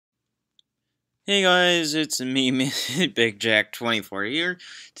Hey guys, it's me, Big Jack 24 here.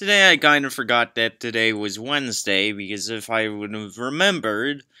 Today I kind of forgot that today was Wednesday because if I would have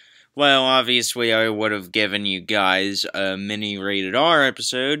remembered, well, obviously I would have given you guys a mini rated R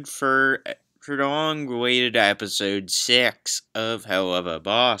episode for the long-awaited episode 6 of Hell of a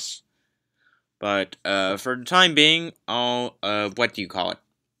Boss. But for the time being, I'll what do you call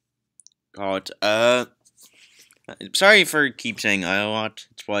it? Sorry for keep saying I a lot.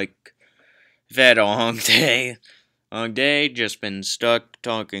 It's like I've had a long day. Long day, just been stuck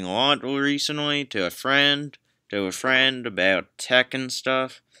talking a lot recently to a friend about tech and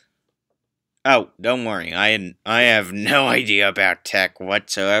stuff. Oh, don't worry, I have no idea about tech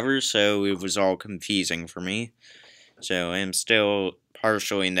whatsoever, so it was all confusing for me. So I'm still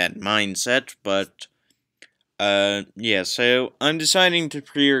partially in that mindset, but yeah, so I'm deciding to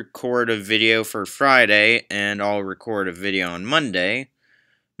pre-record a video for Friday, and I'll record a video on Monday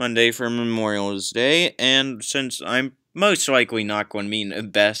for Memorial Day, and since I'm most likely not going to be in the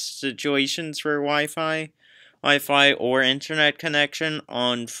best situations for Wi-Fi or internet connection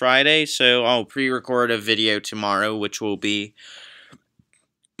on Friday, so I'll pre-record a video tomorrow, which will be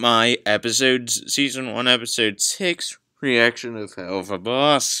my season 1, episode 6, reaction of Hell of a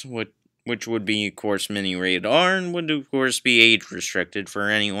Boss, which would be, of course, mini rated R, and would, of course, be age restricted for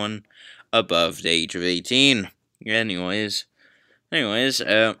anyone above the age of 18. Anyways,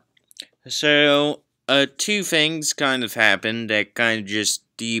 so, two things kind of happened that kind of just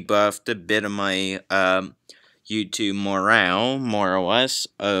debuffed a bit of my, YouTube morale, more or less.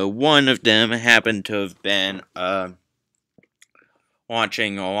 One of them happened to have been,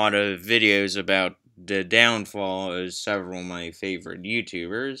 watching a lot of videos about the downfall of several of my favorite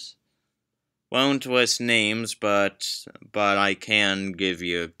YouTubers. Won't list names, but I can give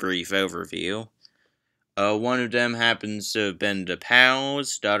you a brief overview. One of them happens to have been the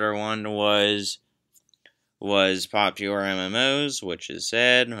Pals. The other one was Popular MMOs, which is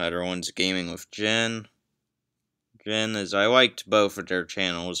sad. The other one's Gaming with Jen. Jen, as I liked both of their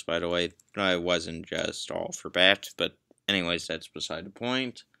channels, by the way. I wasn't just all for Bat, but anyways, that's beside the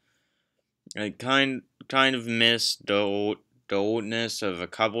point. I kind of miss the oldness of a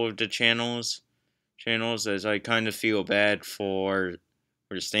couple of the channels, as I kind of feel bad for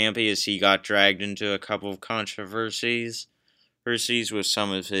Stampy, as he got dragged into a couple of controversies with some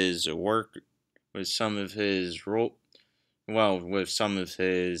of his work, with some of his role, well, with some of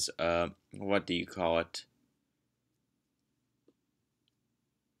his, what do you call it?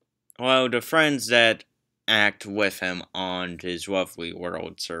 Well, the friends that act with him on his Lovely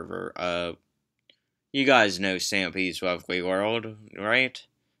World server. You guys know Stampy's Lovely World, right?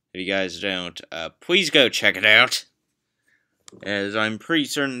 If you guys don't, please go check it out. As I'm pretty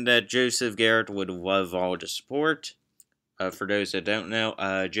certain that Joseph Garrett would love all the support. For those that don't know,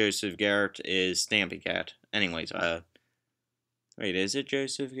 Joseph Garrett is Stampy Cat. Anyways, wait, is it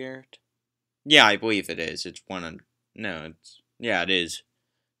Joseph Garrett? Yeah, I believe it is. It's one of, no, yeah, it is.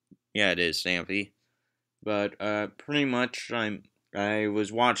 Yeah, it is Stampy. But, pretty much, I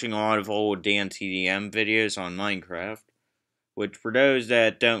was watching a lot of old DanTDM videos on Minecraft, which, for those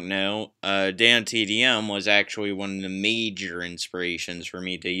that don't know, DanTDM was actually one of the major inspirations for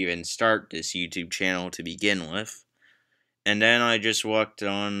me to even start this YouTube channel to begin with. And then I just looked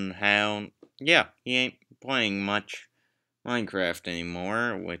on how, yeah, he ain't playing much Minecraft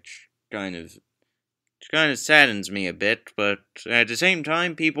anymore, which kind of saddens me a bit, but at the same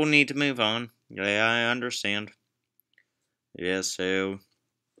time, people need to move on. Yeah, I understand. Yeah, so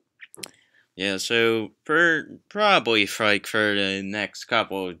for probably for the next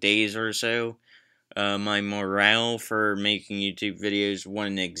couple of days or so, my morale for making YouTube videos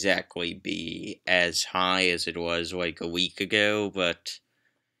wouldn't exactly be as high as it was like a week ago, but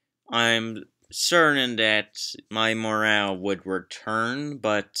I'm certain that my morale would return,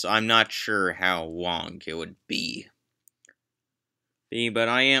 but I'm not sure how long it would be. But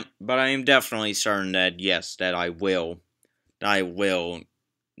I am definitely certain that yes, that I will,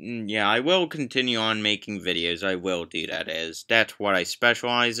 yeah, I will continue on making videos. I will do that, as that's what I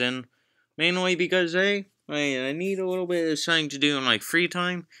specialize in, mainly because A, I need a little bit of something to do in my free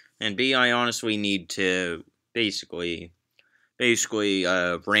time, and B, I honestly need to basically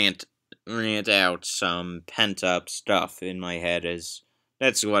rant out some pent up stuff in my head, as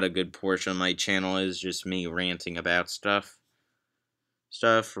that's what a good portion of my channel is, just me ranting about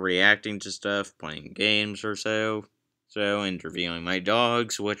reacting to stuff, playing games or so interviewing my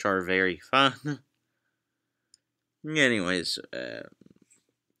dogs, which are very fun. Anyways,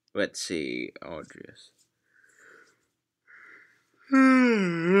 let's see, I'll just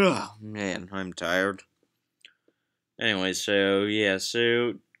man, I'm tired. Anyway, so yeah,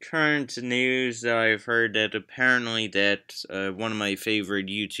 so current news that I've heard that apparently that one of my favorite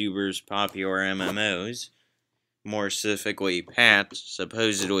YouTubers, Popular MMOs, more specifically Pat,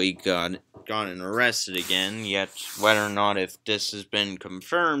 supposedly gotten arrested again. Yet whether or not if this has been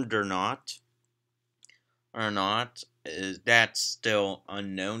confirmed or not, that's still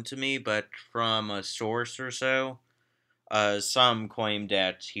unknown to me. But from a source or so, some claimed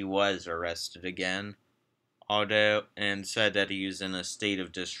that he was arrested again, although and said that he was in a state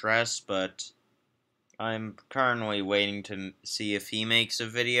of distress. But I'm currently waiting to see if he makes a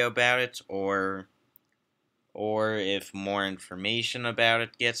video about it or if more information about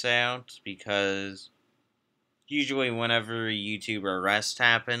it gets out, because usually whenever a YouTuber arrest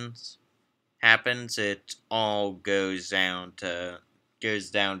happens, it all goes down to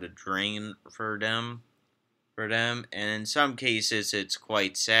drain for them, and in some cases it's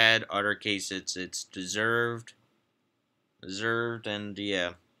quite sad, other cases it's deserved, and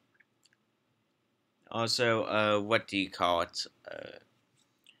yeah. Also, what do you call it?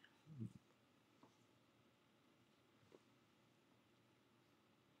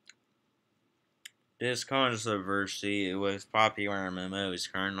 This controversy with Popular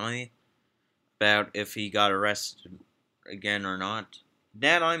MMOs currently about if he got arrested again or not.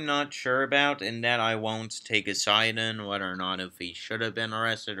 That I'm not sure about, and that I won't take a side in whether or not if he should have been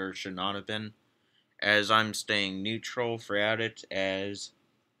arrested or should not have been, as I'm staying neutral throughout it, as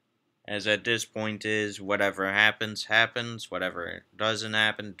at this point is whatever happens, happens, whatever doesn't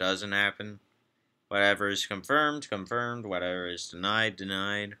happen, doesn't happen, whatever is confirmed, confirmed, whatever is denied,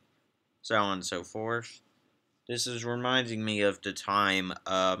 denied, so on and so forth. This is reminding me of the time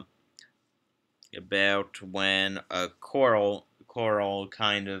about when a Coral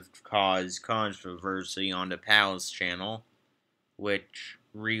kind of caused controversy on the Palace channel, which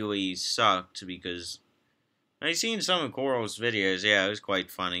really sucked because I seen some of Coral's videos. Yeah, it was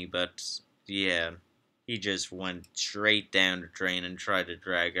quite funny, but yeah, he just went straight down the drain and tried to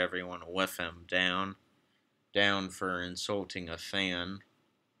drag everyone with him down for insulting a fan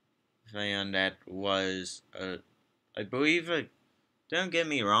that was I believe don't get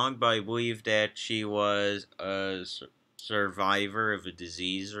me wrong, but I believe that she was a survivor of a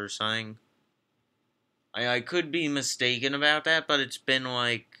disease or something. I could be mistaken about that, but it's been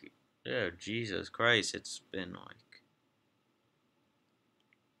like, oh, Jesus Christ, it's been like,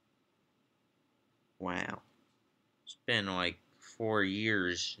 wow. It's been like 4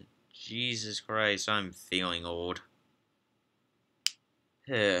 years. Jesus Christ, I'm feeling old.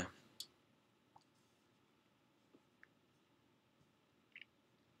 Yeah.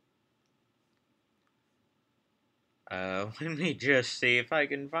 Let me just see if I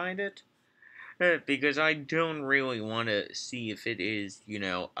can find it. Because I don't really want to see if it is,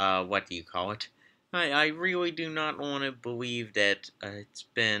 what do you call it? I really do not want to believe that it's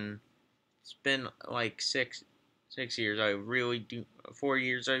been like 6 years. I really do 4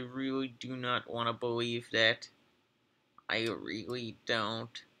 years. I really do not want to believe that. I really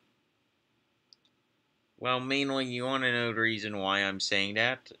don't. Well, mainly, you want to know the reason why I'm saying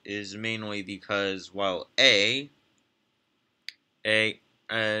that is mainly because, well, a,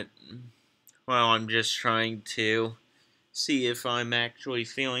 uh, well, I'm just trying to see if I'm actually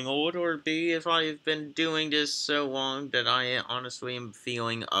feeling old, or B, if I've been doing this so long that I honestly am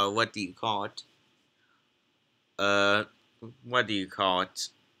feeling, what do you call it? What do you call it?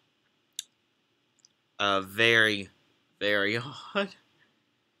 Very, very odd.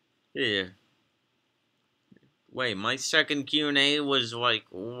 Yeah. Wait, my second Q&A was like,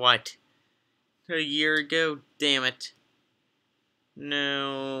 what? A year ago? Damn it.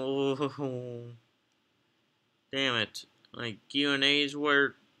 No. Damn it. My Q&As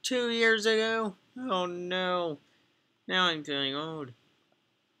were 2 years ago? Oh no. Now I'm feeling old.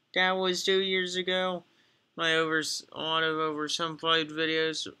 That was 2 years ago. My a lot of oversimplified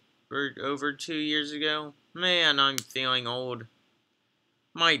videos were over 2 years ago. Man, I'm feeling old.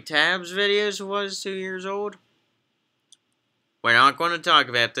 My tabs videos was 2 years old. We're not going to talk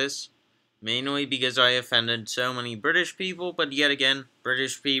about this. Mainly because I offended so many British people, but yet again,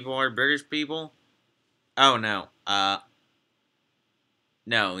 British people are British people. Oh no,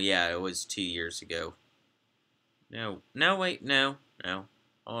 no, yeah, it was 2 years ago. No, wait, no,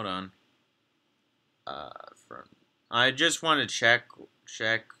 hold on. From I just want to check,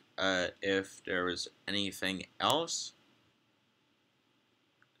 if there was anything else,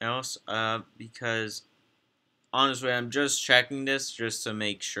 because honestly, I'm just checking this just to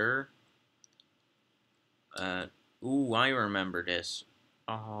make sure. Ooh, I remember this.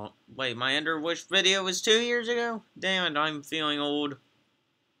 Wait, my Ender Wish video was 2 years ago? Damn it, I'm feeling old.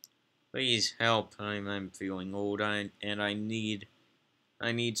 Please help, I'm feeling old, and I need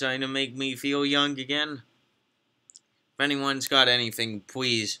I need something to make me feel young again. If anyone's got anything,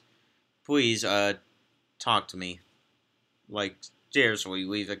 please, talk to me. Like, seriously,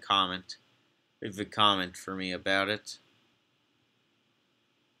 leave a comment. Leave a comment for me about it.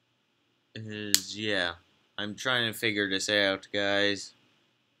 Yeah. I'm trying to figure this out, guys.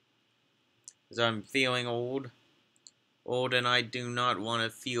 Because I'm feeling old. Old, and I do not want to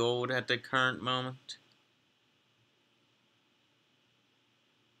feel old at the current moment.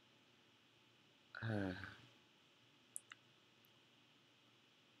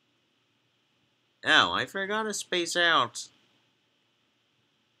 Oh, I forgot to space out.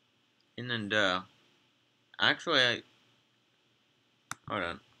 And actually, hold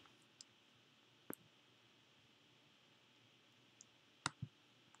on.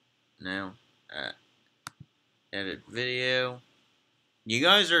 Now, edit video. You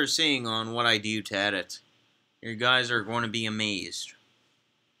guys are seeing on what I do to edit. You guys are going to be amazed.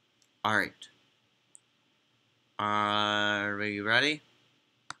 Alright. Are we ready?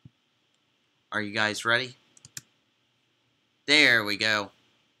 Are you guys ready? There we go.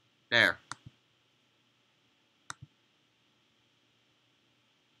 There.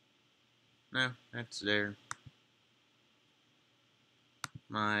 No, that's there.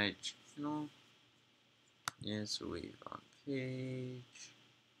 My channel. Yes, we've on page.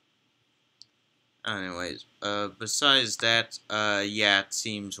 Anyways, besides that, yeah, it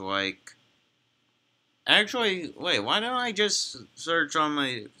seems like... Actually, wait, why don't I just search on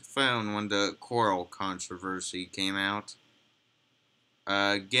my phone when the Coral controversy came out?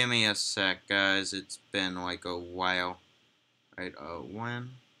 Give me a sec, guys. It's been like a while. Right, when?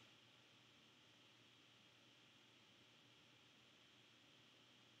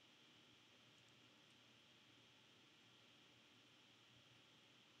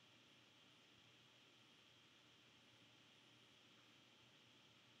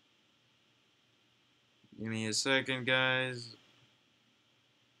 Give me a second, guys.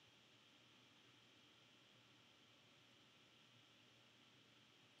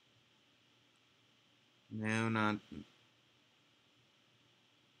 No, not...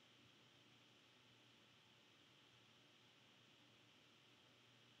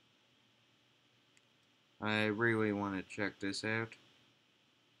 I really want to check this out.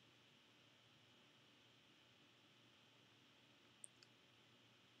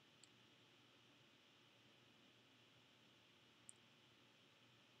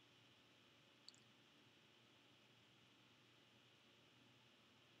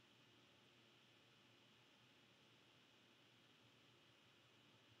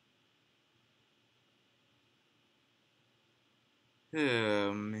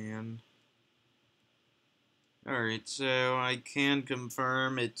 Oh, man. Alright, so I can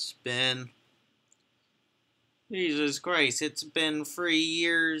confirm it's been... Jesus Christ, it's been 3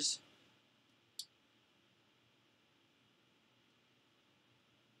 years.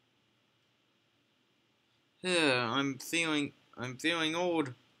 Yeah, I'm feeling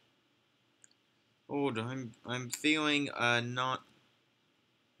old. I'm feeling, not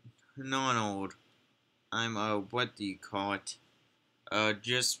old. I'm, what do you call it?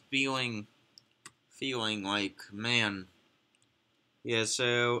 Just feeling like, man. Yeah,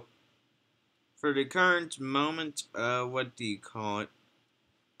 so, for the current moment, what do you call it?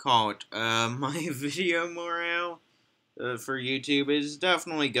 My video morale, for YouTube is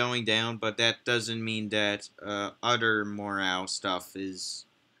definitely going down, but that doesn't mean that, other morale stuff is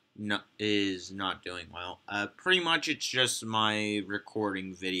not doing well. Pretty much it's just my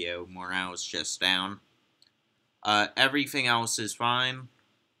recording video morale is just down. Everything else is fine.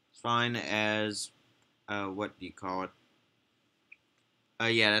 It's fine as, what do you call it?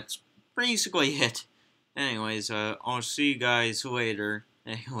 Yeah, that's basically it. Anyways, I'll see you guys later.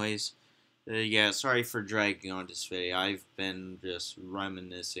 Anyways, yeah, sorry for dragging on this video. I've been just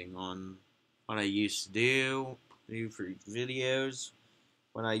reminiscing on what I used to do for videos,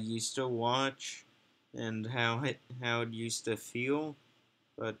 what I used to watch, and how it used to feel.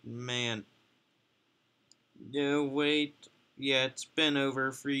 But man, no, wait. Yeah, it's been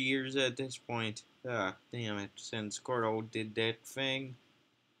over 3 years at this point. Ah, damn it, since Coral did that thing.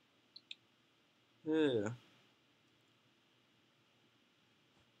 Ugh.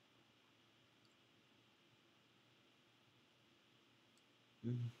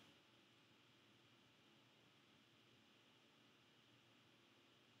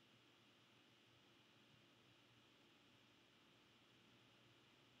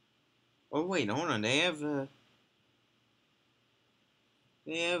 Oh wait, hold on.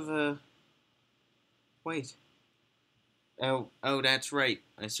 Wait. Oh, that's right.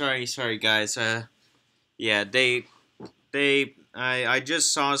 Sorry, guys. Yeah, I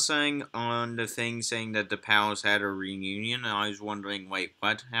just saw something on the thing saying that the Palace had a reunion, and I was wondering, wait,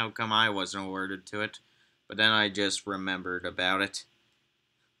 what? How come I wasn't alerted to it? But then I just remembered about it.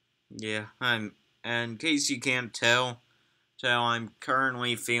 Yeah, and in case you can't tell, so I'm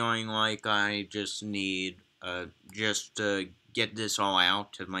currently feeling like I just need, just to get this all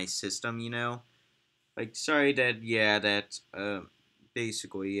out of my system, you know? Like, sorry that, yeah,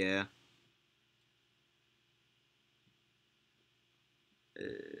 basically, yeah.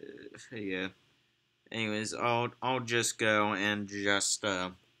 Yeah. Anyways, I'll just go and just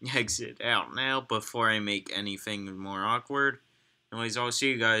exit out now before I make anything more awkward. Anyways, I'll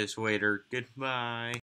see you guys later. Goodbye.